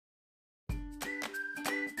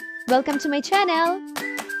Welcome to my channel!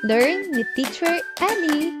 Learn with Teacher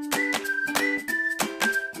Ali!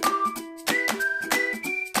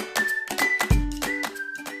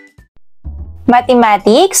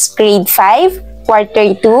 Mathematics, Grade 5,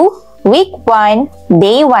 Quarter 2, Week 1,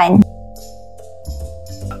 Day 1.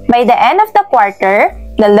 By the end of the quarter,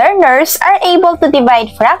 the learners are able to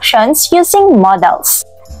divide fractions using models.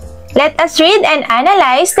 Let us read and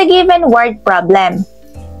analyze the given word problem.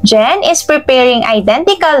 Jen is preparing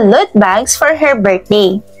identical loot bags for her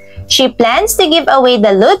birthday. She plans to give away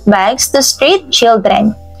the loot bags to street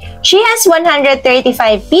children. She has 135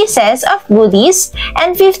 pieces of goodies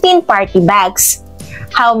and 15 party bags.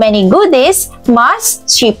 How many goodies must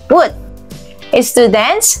she put?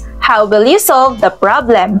 Students, how will you solve the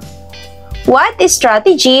problem? What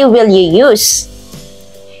strategy will you use?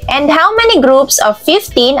 And how many groups of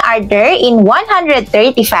 15 are there in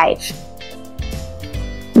 135?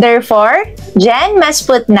 Therefore, Jen must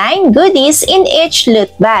put 9 goodies in each loot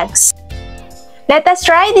bags. Let us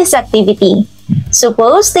try this activity.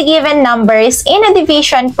 Suppose the given numbers in a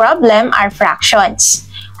division problem are fractions.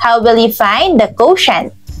 How will you find the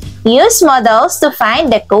quotient? Use models to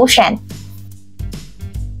find the quotient.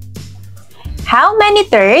 How many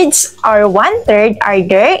thirds or 1/3 are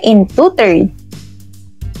there in 2/3?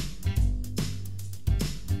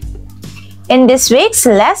 In this week's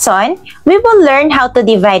lesson, we will learn how to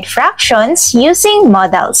divide fractions using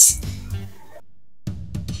models.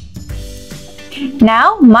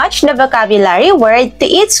 Now, match the vocabulary word to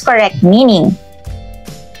its correct meaning.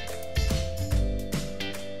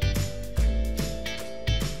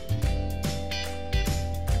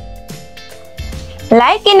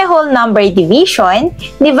 Like in a whole number division,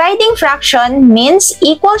 dividing fraction means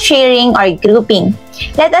equal sharing or grouping.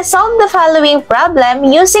 Let us solve the following problem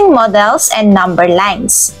using models and number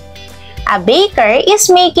lines. A baker is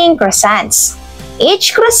making croissants.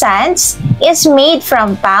 Each croissant is made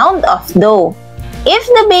from pound of dough. If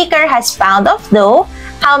the baker has pound of dough,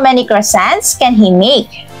 how many croissants can he make?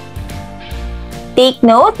 Take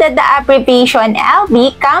note that the abbreviation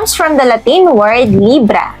LB comes from the Latin word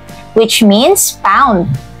libra, which means pound.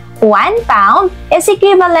 1 pound is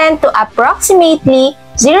equivalent to approximately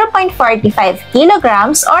 0.45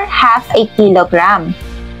 kilograms or half a kilogram.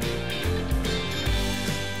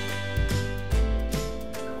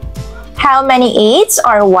 How many eighths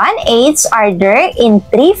or 1/8 are there in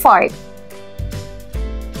 3/4?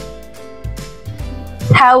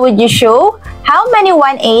 How would you show how many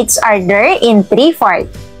 1/8 are there in 3/4?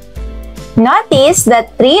 Notice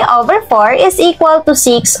that 3/4 is equal to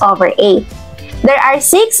 6/8. There are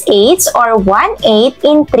 6/8 or 1/8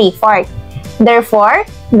 in 3/4. Therefore,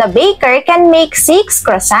 the baker can make 6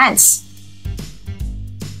 croissants.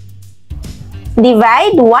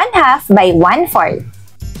 Divide 1/2 by 1/4.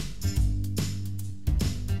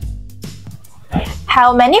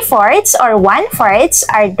 How many fourths or 1/4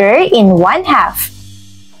 are there in 1/2?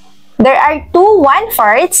 There are 2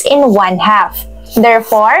 1/4 in 1/2.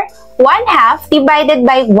 Therefore, 1/2 divided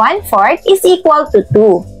by 1/4 is equal to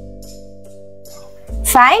 2.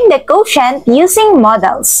 Find the quotient using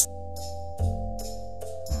models.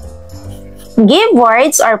 Give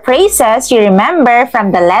words or phrases you remember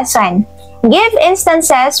from the lesson. Give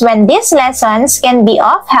instances when these lessons can be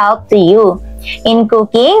of help to you in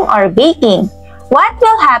cooking or baking. What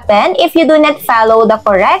will happen if you do not follow the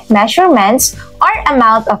correct measurements or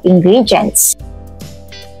amount of ingredients?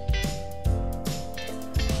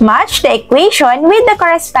 Match the equation with the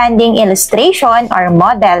corresponding illustration or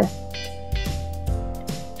model.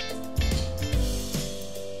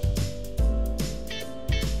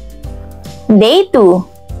 Day 2.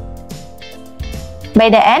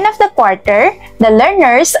 By the end of the quarter, the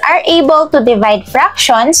learners are able to divide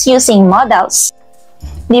fractions using models.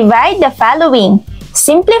 Divide the following.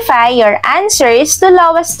 Simplify your answers to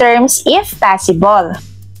lowest terms if possible.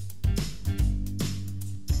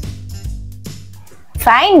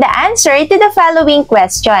 Find the answer to the following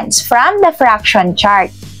questions from the fraction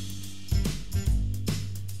chart.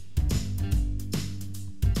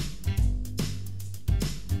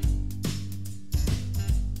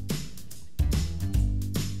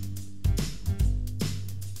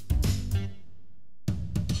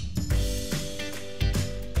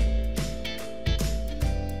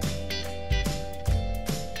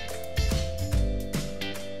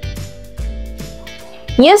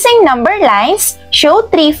 Using number lines, show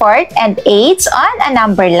 3/4 and 8 on a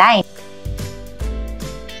number line.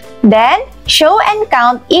 Then, show and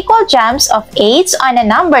count equal jumps of 8 on a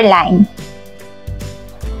number line.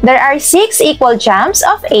 There are 6 equal jumps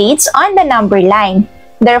of 8 on the number line.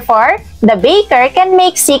 Therefore, the baker can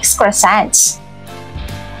make 6 croissants.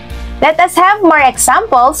 Let us have more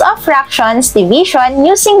examples of fractions division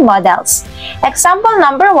using models. Example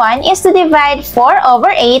number 1 is to divide 4 over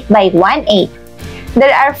 8 by 1/8. There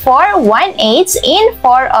are 4 1/8s in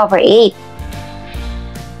 4 over 8.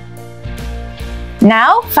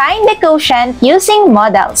 Now, find the quotient using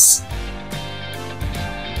models.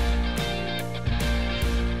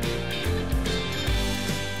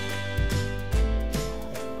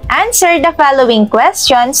 Answer the following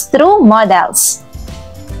questions through models.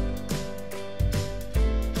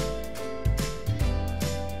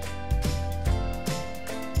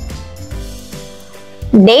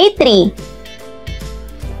 Day 3.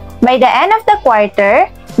 By the end of the quarter,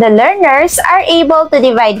 the learners are able to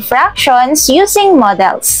divide fractions using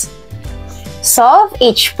models. Solve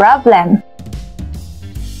each problem.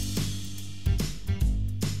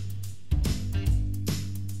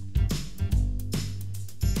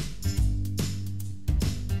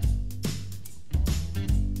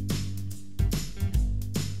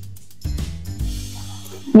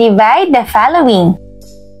 Divide the following.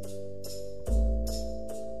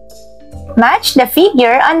 Match the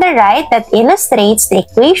figure on the right that illustrates the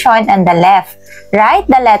equation on the left. Write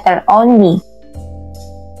the letter only.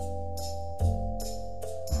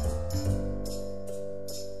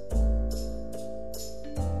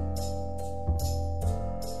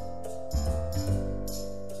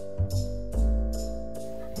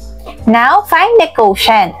 Now find the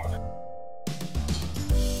quotient.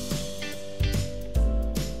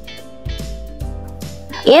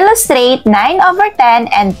 Illustrate 9 over 10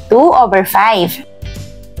 and 2 over 5.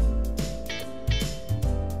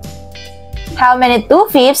 How many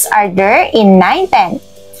 2/5 are there in 9/10?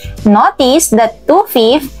 Notice that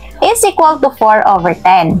 2/5 is equal to 4 over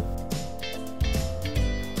 10.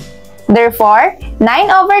 Therefore, 9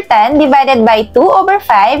 over 10 divided by 2 over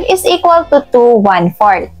 5 is equal to 2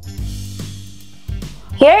 1/4.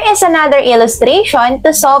 Here is another illustration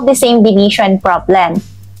to solve the same division problem.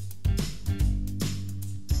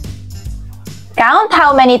 Count how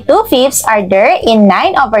many 2/5 are there in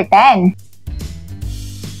 9 over 10.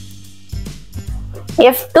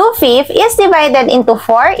 If 2/5 is divided into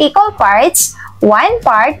 4 equal parts, one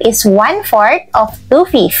part is 1/4 of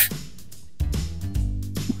 2/5.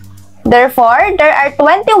 Therefore, there are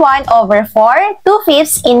 21 over 4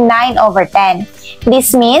 2/5 in 9 over 10.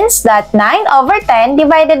 This means that 9 over 10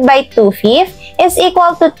 divided by 2/5 is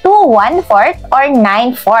equal to 2 1/4 or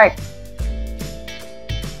 9/4.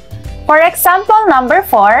 For example number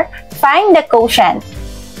 4, find the quotient.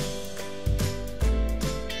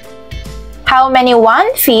 How many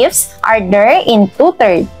 1/5 are there in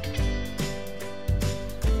 2/3?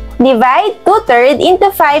 Divide 2/3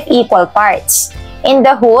 into 5 equal parts. In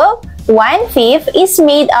the whole, 1/5 is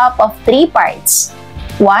made up of 3 parts.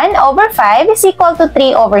 1 over 5 is equal to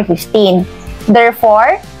 3 over 15.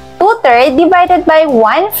 Therefore, 2/3 divided by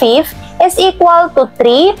 1/5 is equal to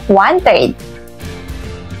 3 1/3.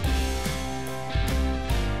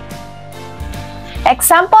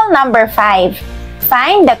 Example number 5.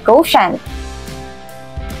 Find the quotient.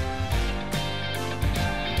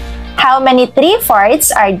 How many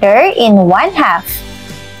 3/4 are there in 1/2?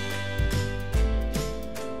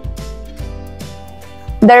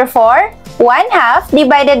 Therefore, 1/2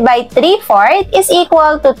 divided by 3/4 is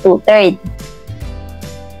equal to 2/3.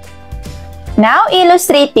 Now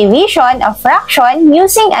illustrate division of fraction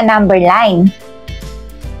using a number line.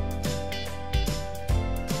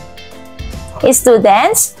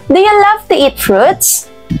 Students, do you love to eat fruits?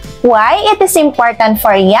 Why it is important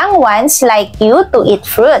for young ones like you to eat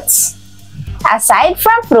fruits? Aside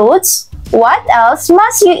from fruits, what else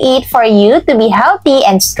must you eat for you to be healthy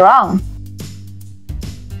and strong?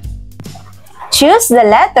 Choose the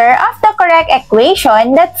letter of the correct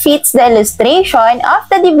equation that fits the illustration of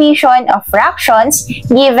the division of fractions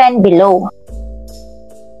given below.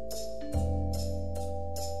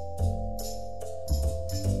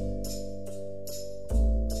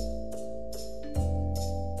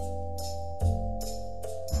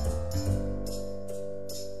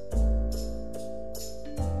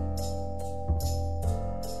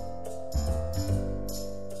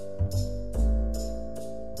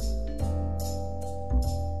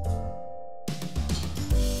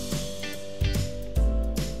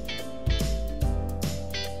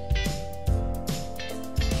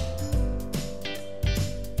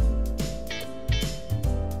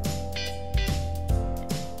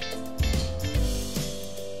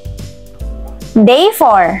 Day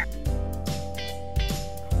 4.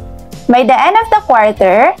 By the end of the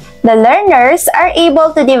quarter, the learners are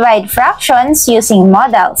able to divide fractions using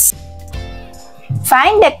models.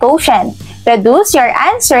 Find the quotient. Reduce your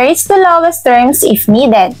answers to lowest terms if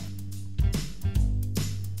needed.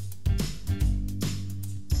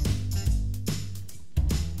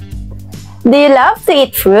 Do you love to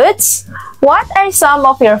eat fruits? What are some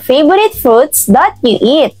of your favorite fruits that you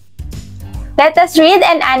eat? Let us read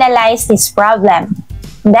and analyze this problem.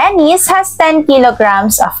 Dennis has 10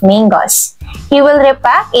 kilograms of mangoes. He will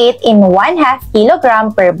repack it in 1/2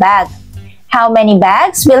 kilogram per bag. How many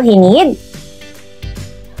bags will he need?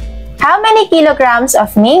 How many kilograms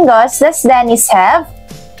of mangoes does Dennis have?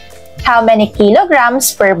 How many kilograms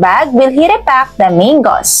per bag will he repack the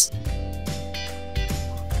mangoes?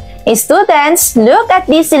 Students, look at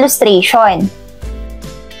this illustration.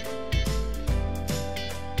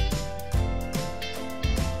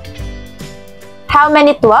 How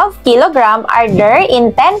many 12 kilogram are there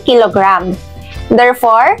in 10 kilogram?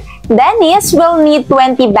 Therefore, Dennis will need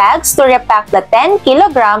 20 bags to repack the 10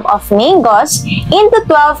 kilogram of mangoes into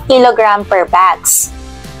 12 kilogram per bags.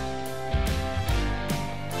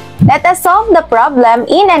 Let us solve the problem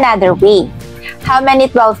in another way. How many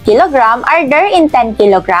 12 kilogram are there in 10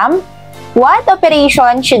 kilogram? What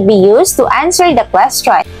operation should be used to answer the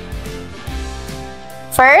question?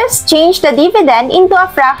 First, change the dividend into a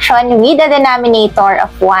fraction with a denominator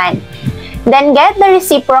of 1. Then get the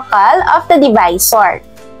reciprocal of the divisor.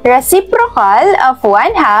 Reciprocal of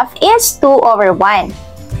 1/2 is 2 over 1.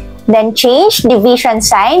 Then change division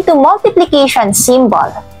sign to multiplication symbol.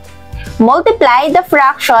 Multiply the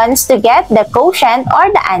fractions to get the quotient or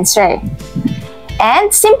the answer.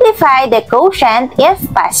 And simplify the quotient if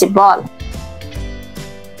possible.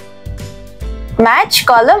 Match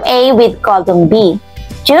column A with column B.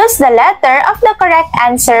 Choose the letter of the correct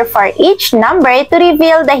answer for each number to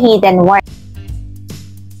reveal the hidden word.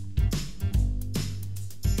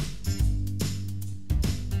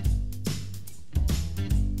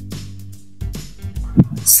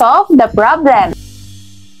 Solve the problem.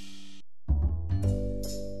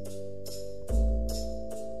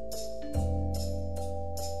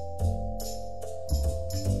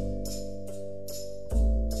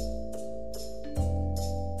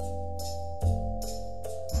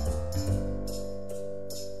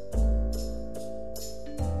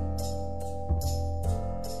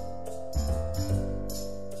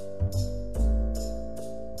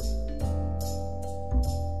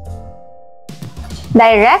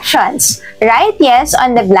 Directions. Write yes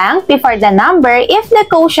on the blank before the number if the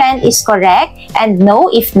quotient is correct and no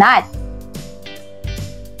if not.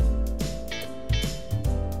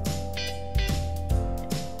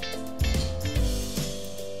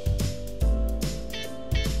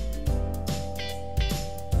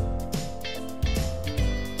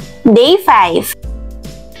 Day 5.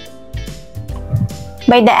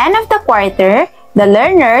 By the end of the quarter, the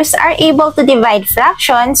learners are able to divide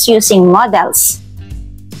fractions using models.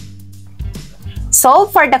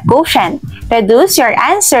 Solve for the quotient. Reduce your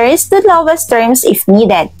answers to lowest terms if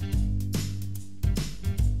needed.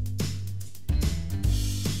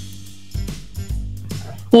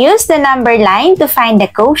 Use the number line to find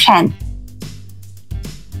the quotient.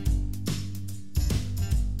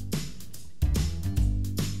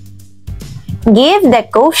 Give the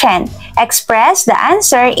quotient. Express the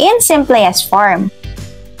answer in simplest form.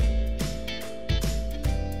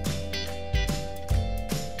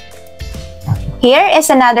 Here is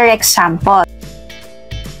another example.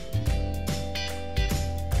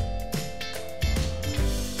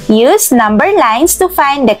 Use number lines to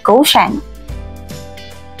find the quotient.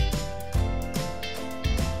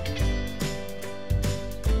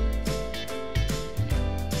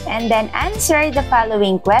 And then answer the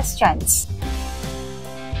following questions.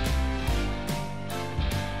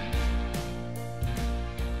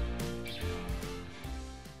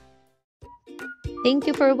 Thank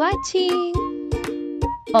you for watching!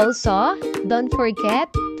 Also, don't forget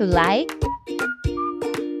to like,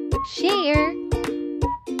 share,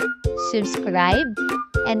 subscribe,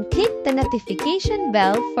 and click the notification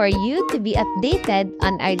bell for you to be updated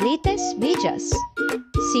on our latest videos.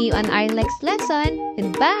 See you on our next lesson.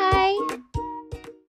 Goodbye!